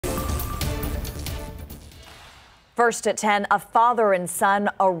First at 10, a father and son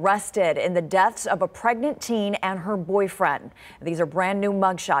arrested in the deaths of a pregnant teen and her boyfriend. These are brand new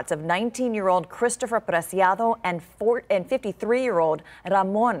mugshots of 19-year-old Christopher Preciado and 53-year-old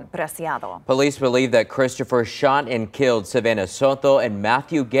Ramon Preciado. Police believe that Christopher shot and killed Savanah Soto and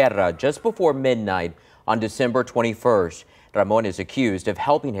Matthew Guerra just before midnight on December 21st. Ramon is accused of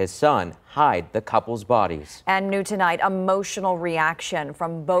helping his son hide the couple's bodies. And new tonight, emotional reaction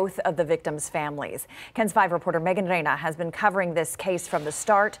from both of the victims' families. KENS 5 reporter Megan Reyna has been covering this case from the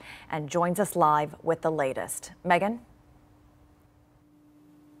start and joins us live with the latest. Megan?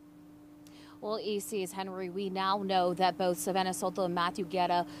 Well, EC's Henry, we now know that both Savanah Soto and Matthew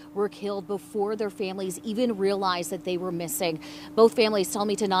Guerra were killed before their families even realized that they were missing. Both families tell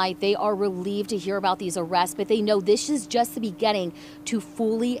me tonight they are relieved to hear about these arrests, but they know this is just the beginning to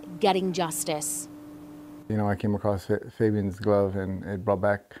fully getting justice. You know, I came across Fabian's glove and it brought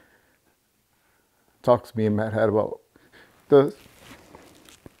back talks me and Matt had about the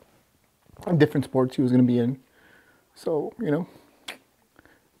different sports he was going to be in. So, you know,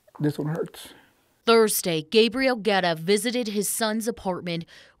 this one hurts. Thursday, Gabriel Guerra visited his son's apartment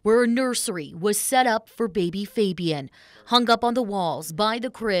where a nursery was set up for baby Fabian. Hung up on the walls by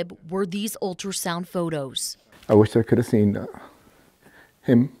the crib were these ultrasound photos. I wish I could have seen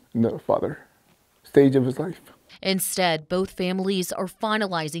him in the father stage of his life. Instead, both families are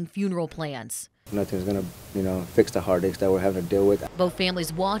finalizing funeral plans. Nothing's gonna, fix the heartaches that we're having to deal with. Both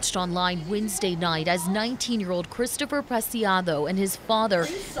families watched online Wednesday night as 19-year-old Christopher Preciado and his father,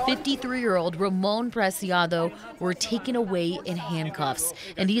 53-year-old Ramon Preciado, were taken away in handcuffs.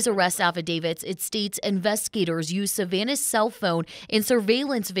 In these arrest affidavits, it states investigators used Savanah's cell phone and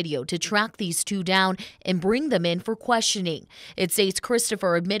surveillance video to track these two down and bring them in for questioning. It states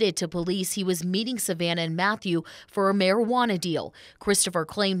Christopher admitted to police he was meeting Savanah and Matthew for a marijuana deal. Christopher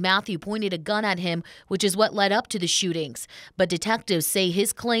claimed Matthew pointed a gun at him, which is what led up to the shootings. But detectives say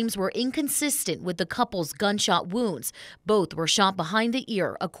his claims were inconsistent with the couple's gunshot wounds. Both were shot behind the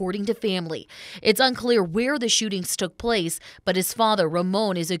ear, according to family. It's unclear where the shootings took place, but his father,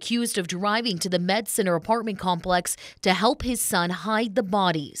 Ramon, is accused of driving to the Med Center apartment complex to help his son hide the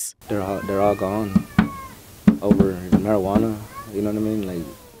bodies. They're all gone over marijuana, you know what I mean?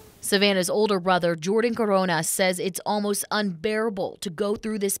 Savanah's older brother, Jordan Corona, says it's almost unbearable to go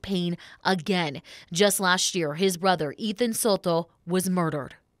through this pain again. Just last year, his brother, Ethan Soto, was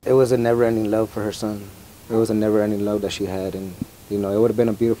murdered. It was a never-ending love for her son. It was a never-ending love that she had, and, it would have been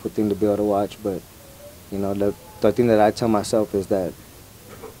a beautiful thing to be able to watch, but, the thing that I tell myself is that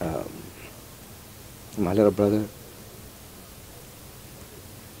my little brother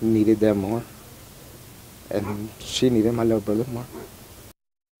needed them more, and she needed my little brother more.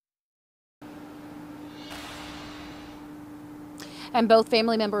 And both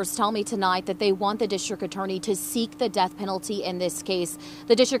family members tell me tonight that they want the district attorney to seek the death penalty in this case.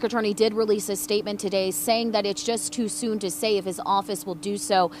 The district attorney did release a statement today saying that it's just too soon to say if his office will do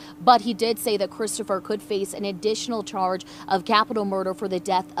so. But he did say that Christopher could face an additional charge of capital murder for the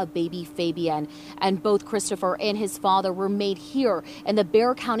death of baby Fabian. And both Christopher and his father were made here in the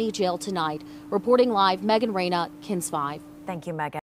Bexar County Jail tonight. Reporting live, Megan Reyna, KENS 5. Thank you, Megan.